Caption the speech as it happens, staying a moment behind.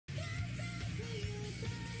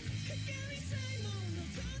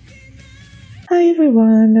Hi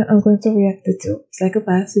everyone, I'm going to react to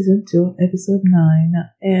Psychopath Season 2, Episode 9.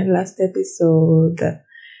 And last episode,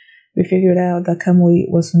 we figured out that Kamui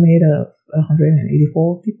was made of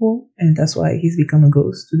 184 people, and that's why he's become a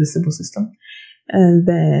ghost to the Sybil system. And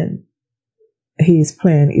then his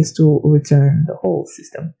plan is to return the whole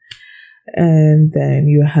system. And then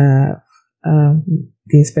you have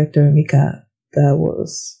the Inspector Mika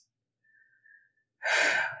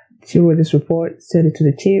she wrote this report, sent it to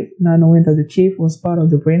the chief, not knowing that the chief was part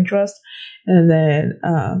of the brain trust. And then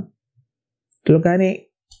Logani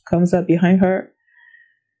comes up behind her,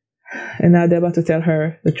 and now they're about to tell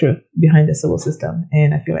her the truth behind the civil system.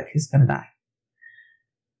 And I feel like she's gonna die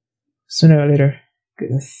sooner or later.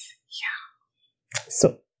 Yeah.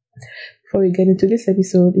 So before we get into this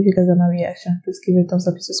episode, if you guys have my reaction, please give it a thumbs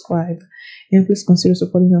up and subscribe. And please consider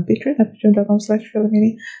supporting me on Patreon at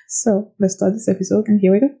patreon.com/FeelyMini. So let's start this episode, and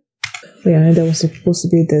here we go. Yeah, and there was supposed to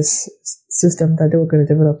be this system that they were going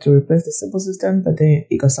to develop to replace the simple system, but then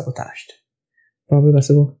it got sabotaged. Probably by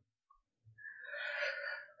Sybil.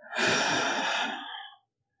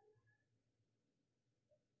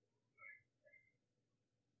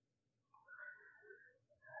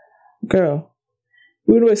 Girl,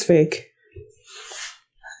 we know it's fake.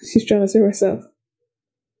 She's trying to save herself.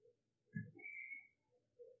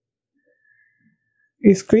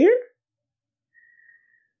 It's clear?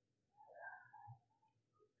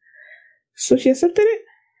 So she accepted it?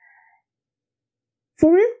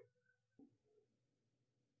 For real?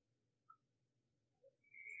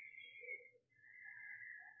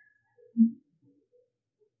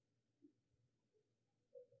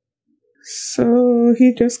 So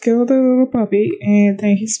he just killed the little puppy, and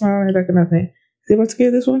then he's smiling like nothing. He's about to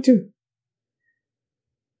kill this one too.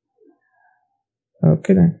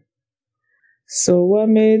 Okay then. So what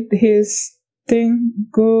made his thing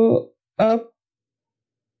go up?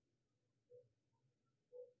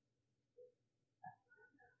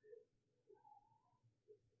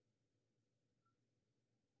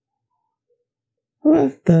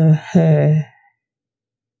 What the heck?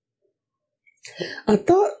 I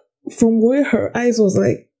thought from where her eyes was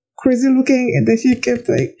like crazy looking, and then she kept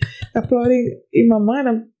like applauding. In my mind,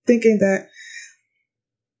 I'm thinking that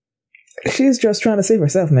she's just trying to save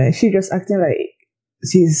herself, man. She's just acting like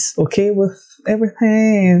she's okay with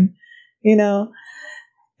everything, and you know.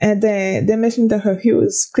 And then they mentioned that her hue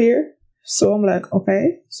is clear, so I'm like,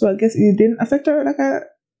 okay, so I guess it didn't affect her like I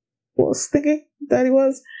was thinking that it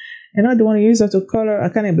was. And I don't want to use her to color a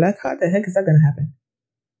kind of black. How the heck is that gonna happen?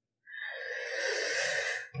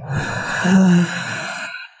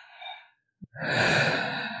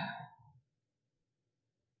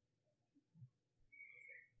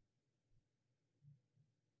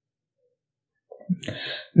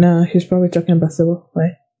 No, he's probably talking about Sybil,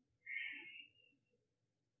 right?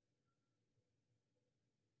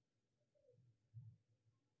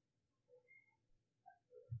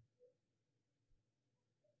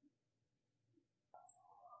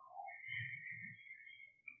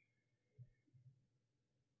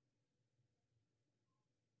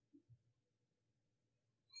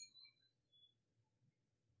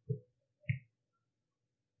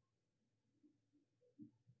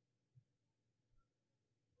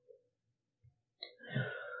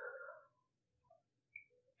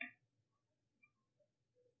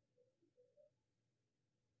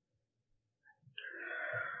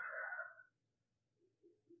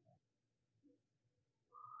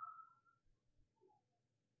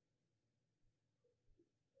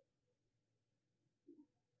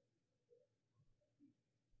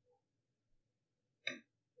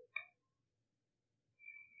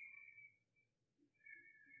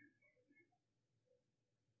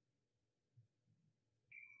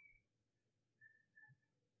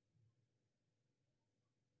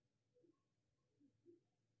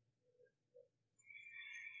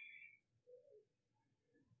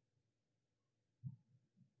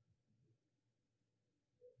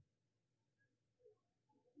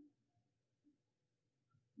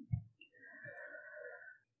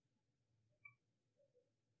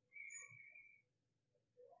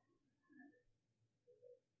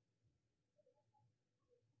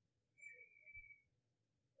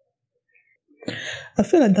 I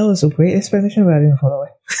feel like that was a great explanation, but I didn't follow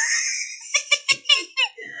it.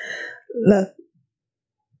 Look,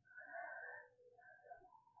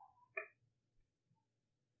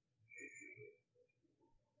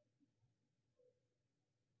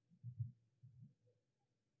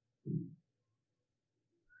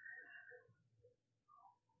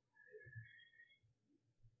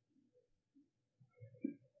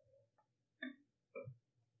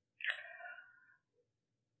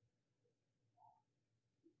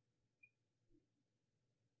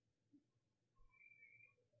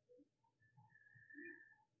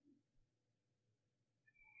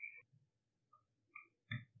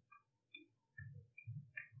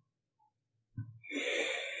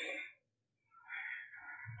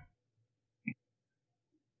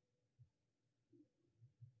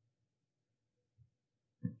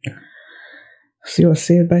 So you'll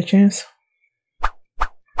see it by chance?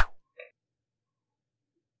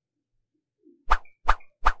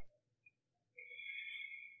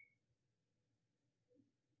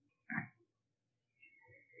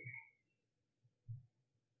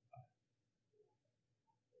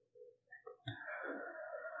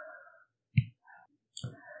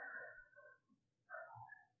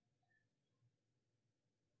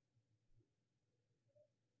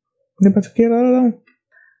 They're about to kill all of them.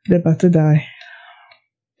 They're about to die.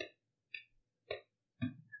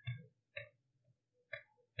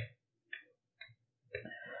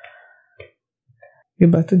 You're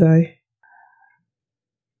about to die.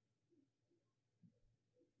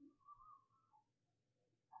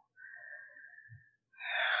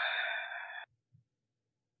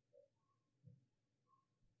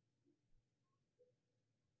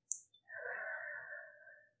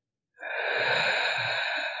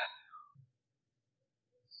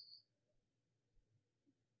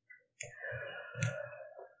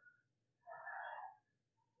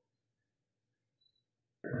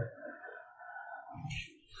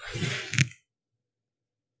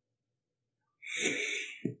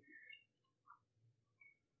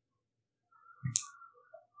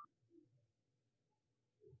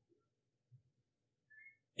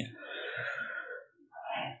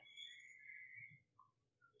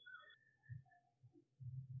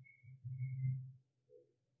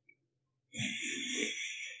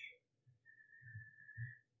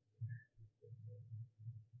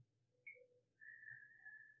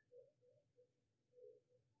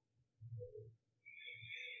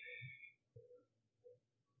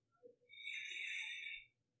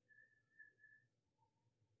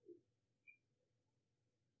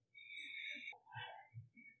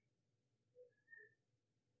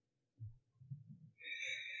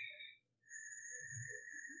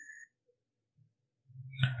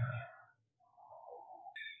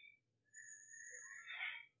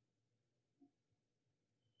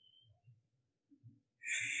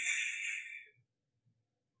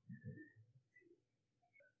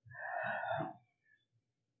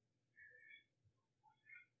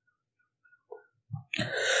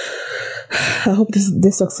 I hope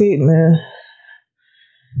this succeed, man.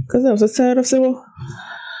 Because I was so tired of Sybil.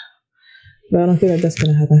 But I don't feel like that's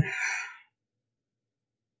gonna happen.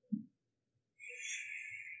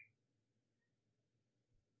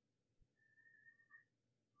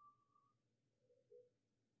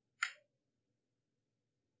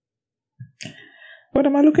 What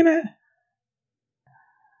am I looking at?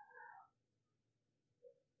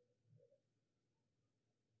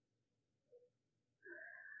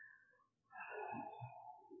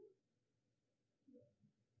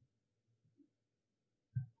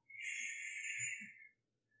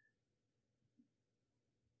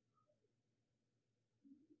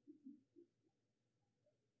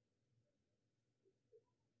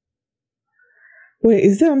 Wait,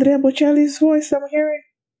 is that Andrea Bocelli's voice I'm hearing?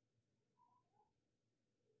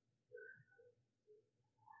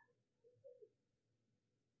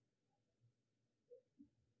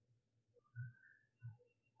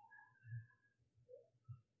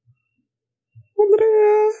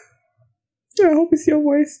 Andrea! I hope it's your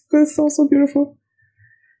voice, because it sounds so beautiful.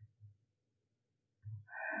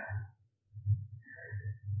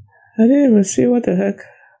 I didn't even see what the heck.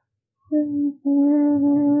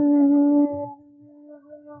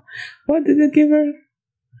 What did it give her?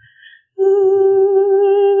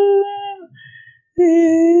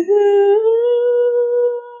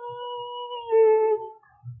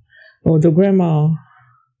 Oh, the grandma.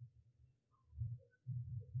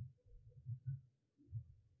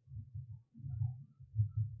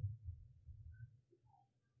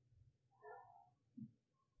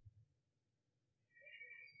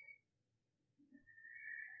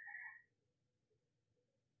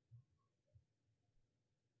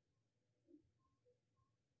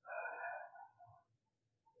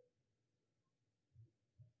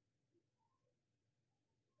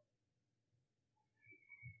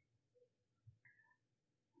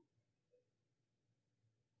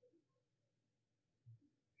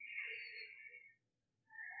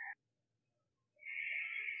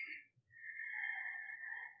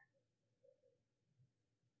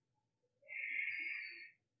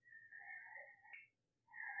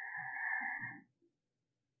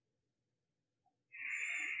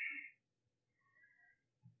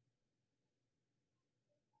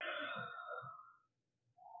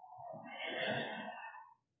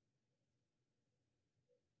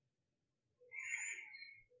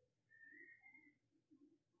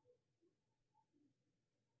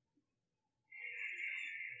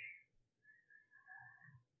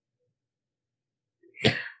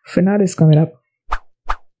 Finale is coming up.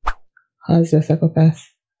 How's your psychopath?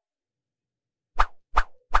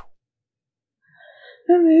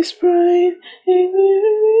 And this pride,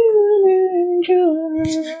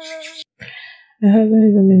 I haven't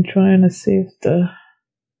even been trying to save the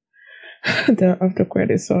after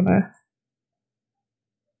credits on that.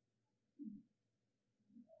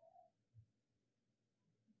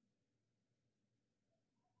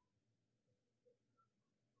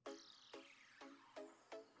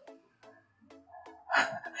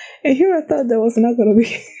 And here I thought there was not gonna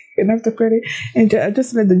be an after credit, and I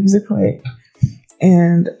just let the music play.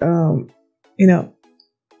 And you know,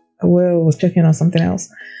 Will was checking on something else,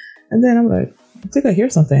 and then I'm like, I think I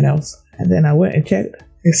hear something else. And then I went and checked.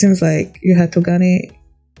 It seems like you had Togane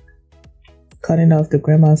cutting off the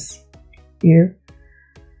grandma's ear.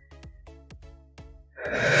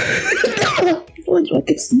 I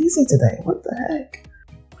keep sneezing today. What the heck?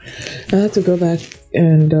 I had to go back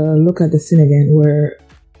and look at the scene again where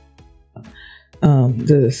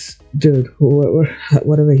this dude,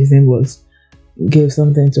 whatever his name was, gave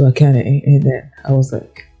something to Akane, and then I was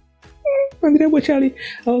like, and then with Charlie,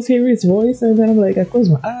 I was hearing his voice, and then I'm like, I closed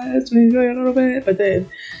my eyes to enjoy a little bit, but then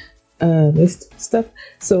this stuff.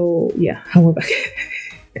 So yeah, I went back,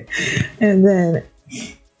 and then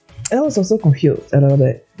I was also confused a little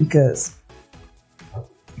bit because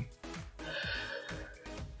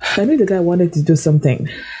I knew the guy wanted to do something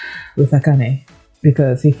with Akane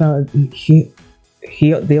because he found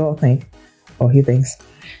they all think, or he thinks,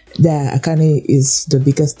 that Akane is the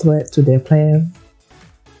biggest threat to their plan.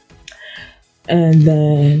 And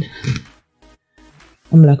then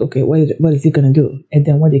I'm like, okay, what is he gonna do? And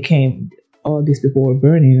then when they came, all these people were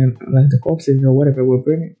burning, and like the corpses or whatever were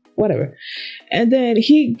burning, whatever. And then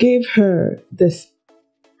he gave her this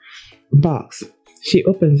box. She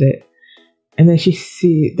opens it, and then she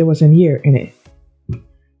see there was an ear in it.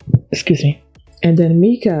 Excuse me. And then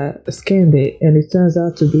Mika scanned it, and it turns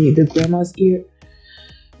out to be the grandma's ear.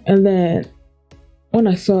 And then when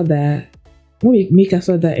I saw that, when Mika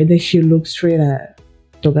saw that, and then she looked straight at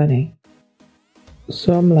Togane.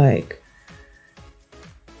 So I'm like,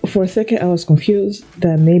 for a second I was confused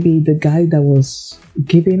that maybe the guy that was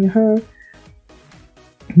giving her,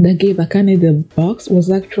 that gave Akane the box, was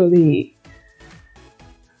actually,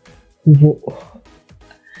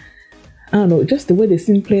 I don't know, just the way the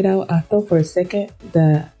scene played out, I thought for a second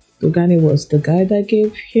that Togane was the guy that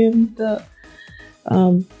gave him the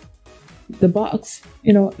box,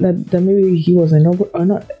 you know, that maybe he was a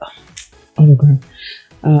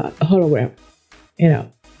hologram, you know.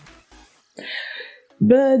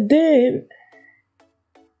 But then,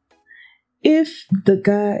 if the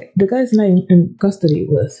guy's not in custody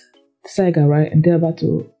with Saiga, right, and they're about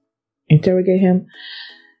to interrogate him.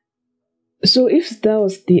 So if that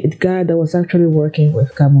was the guy that was actually working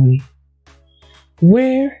with Kamui,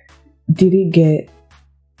 where did he get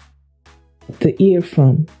the ear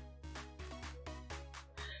from?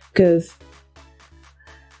 Because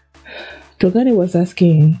Togane was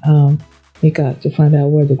asking Mika to find out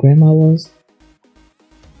where the grandma was.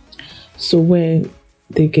 So when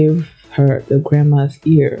they gave her the grandma's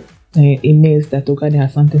ear, it means that Togane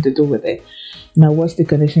has something to do with it. Now, what's the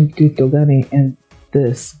connection between Togane and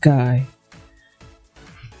this guy?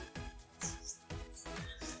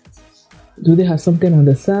 Do they have something on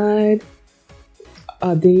the side?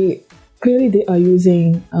 They are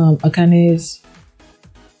using Akane's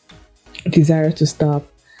desire to stop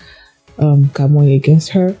Kamui against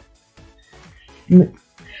her.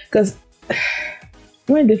 Because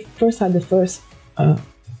when they first had the first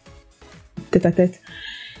tete-a-tete,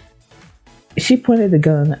 she pointed the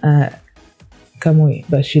gun at Kamui,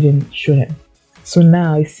 but she didn't shoot him. So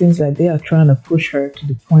now it seems like they are trying to push her to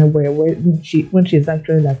the point where when she's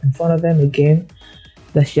actually like in front of them again,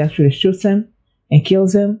 that she actually shoots him and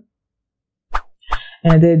kills him.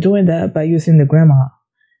 And they're doing that by using the grandma.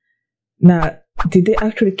 Now, did they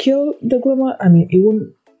actually kill the grandma? I mean, it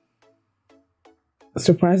wouldn't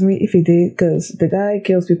surprise me if he did, because the guy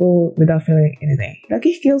kills people without feeling anything. Like,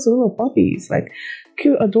 he kills little puppies, like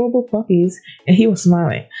cute, adorable puppies, and he was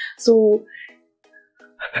smiling. So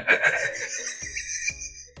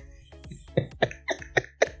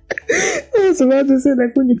I was about to say,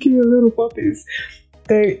 like, when you kill little puppies,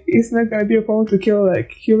 that it's not gonna be a problem to kill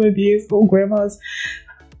like human beings or grandmas.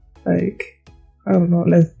 Like, I don't know,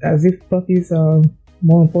 as if puppies are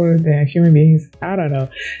more important than human beings. I don't know,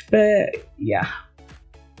 but yeah,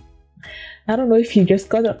 I don't know if he just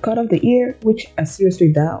cut off the ear, which I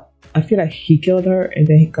seriously doubt. I feel like he killed her and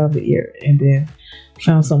then he cut off the ear and then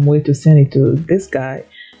found some way to send it to this guy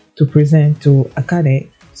to present to Akane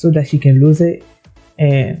so that she can lose it,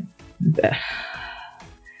 and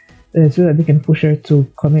so that they can push her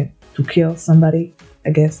to commit to kill somebody, I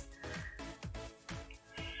guess.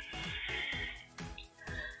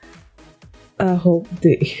 I hope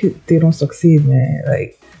they don't succeed, man.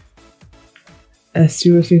 Like, I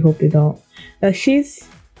seriously hope they don't. Like,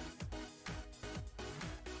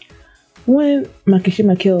 when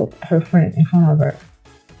Makishima killed her friend in front of her,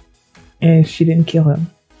 and she didn't kill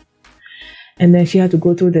him, and then she had to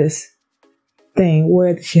go through this thing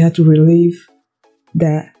where she had to relieve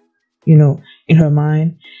that, in her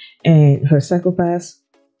mind, and her psychopath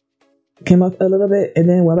came up a little bit, and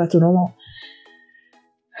then went back to normal.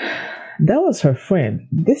 That was her friend.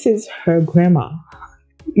 This is her grandma,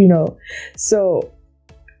 So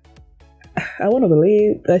I want to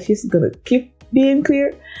believe that she's gonna keep being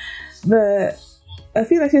clear, but I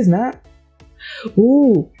feel like she's not.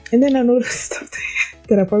 Ooh, and then I noticed something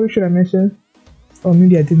that I probably should have mentioned, or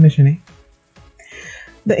maybe I did mention it.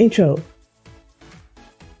 The intro.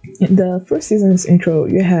 In the first season's intro,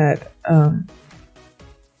 you had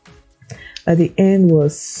at the end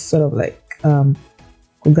was sort of like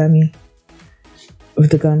Kogami with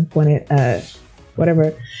the gun pointed at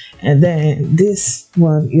whatever, and then this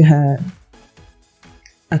one you had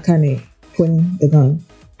Akane pointing the gun,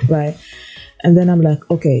 right? And then I'm like,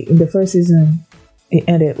 okay, in the first season it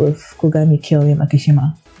ended with Kogami killing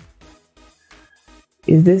Makishima.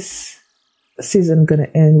 Is this season gonna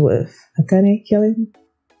end with Akane killing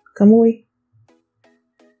Kamui?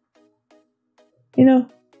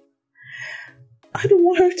 I don't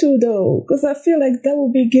want her to though, because I feel like that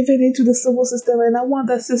would be giving into the civil system, and I want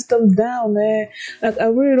that system down, man. Like, I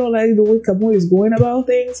really don't like the way Kamui is going about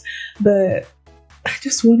things, but I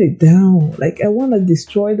just want it down. Like, I want to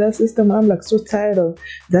destroy that system. I'm like so tired of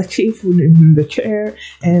that chief in the chair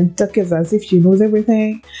and talking as if she knows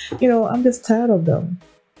everything. I'm just tired of them.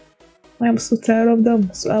 I'm so tired of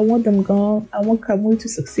them. So I want them gone. I want Kamui to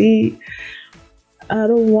succeed. I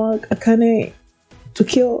don't want Akane to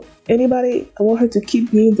kill anybody. I want her to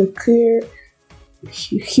keep being the clear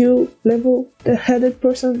hue level, the headed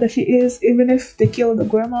person that she is, even if they kill the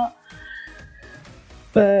grandma.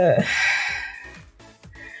 But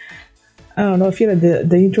I don't know, I feel like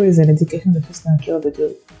the intro is an indication that she's gonna kill the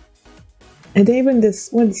dude. And then even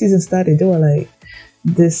when the season started, they were like,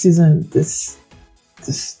 this season, this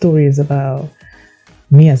story is about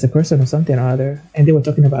me as a person or something or other, and they were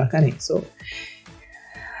talking about Akane, so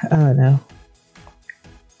I don't know.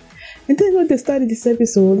 And then when they started this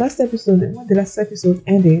episode, when the last episode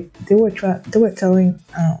ended, they were telling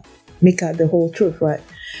Mika the whole truth, right?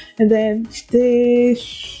 And then they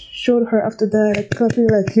showed her after that, like, clapping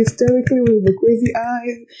like hysterically with the crazy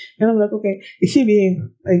eyes, and I'm like, okay, is she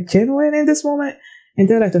being like genuine in this moment? And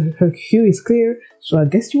they're like, her hue is clear, so I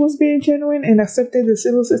guess she was being genuine and accepted the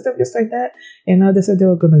civil system just like that. And now they said they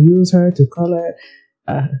were gonna use her to color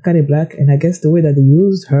Akane black, and I guess the way that they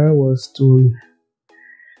used her was to.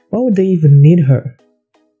 Why would they even need her?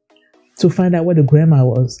 To find out where the grandma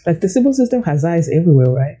was? Like, the civil system has eyes everywhere,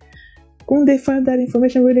 right? Couldn't they find that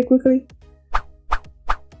information really quickly?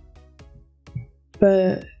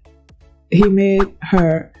 But he made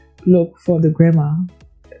her look for the grandma.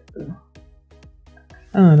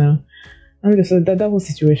 I don't know. I'm just that whole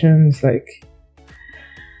situation is like,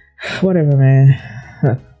 whatever,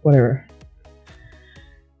 man. Whatever.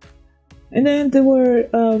 And then there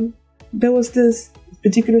was this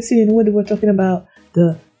particular scene where they were talking about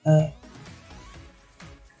the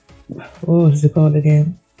what was it called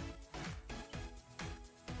again?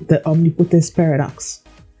 The Omnipotence paradox.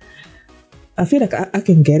 I feel like I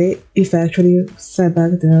can get it if I actually sat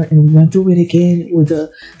back there and went through it again with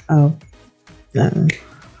the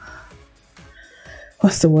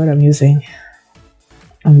what's the word I'm looking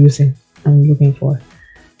for.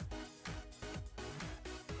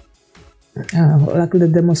 Like the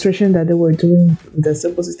demonstration that they were doing with the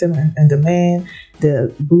simple system and the man,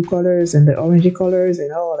 the blue colors and the orangey colors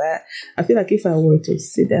and all that. I feel like if I were to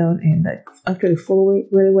sit down and like actually follow it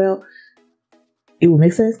really well, it would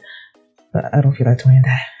make sense. But I don't feel like doing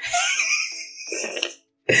that.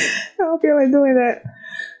 I don't feel like doing that.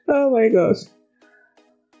 Oh my gosh.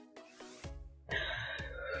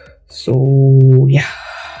 So yeah,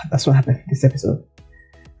 that's what happened this episode.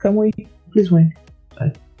 Kamui, please win.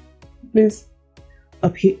 Please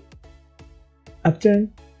uphit,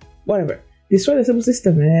 upturn, whatever. Destroy the simple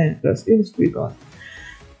system, man. Because it is pretty gone.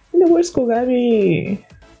 And then where's Kogami?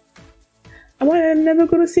 Am I never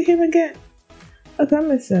gonna see him again? Like, I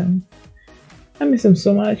miss him. I miss him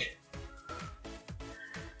so much.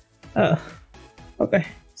 Okay.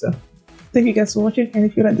 So, thank you guys for watching. And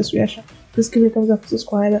if you like this reaction, please give it a thumbs up,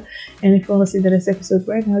 subscribe. And if you want to see the next episode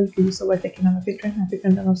right now, you can do so by checking out my Patreon. My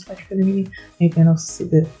Patreon.com/FeelyMini. And you can also see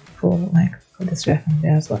the full distraction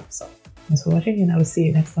there as well. So thanks for watching, and I will see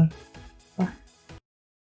you next time.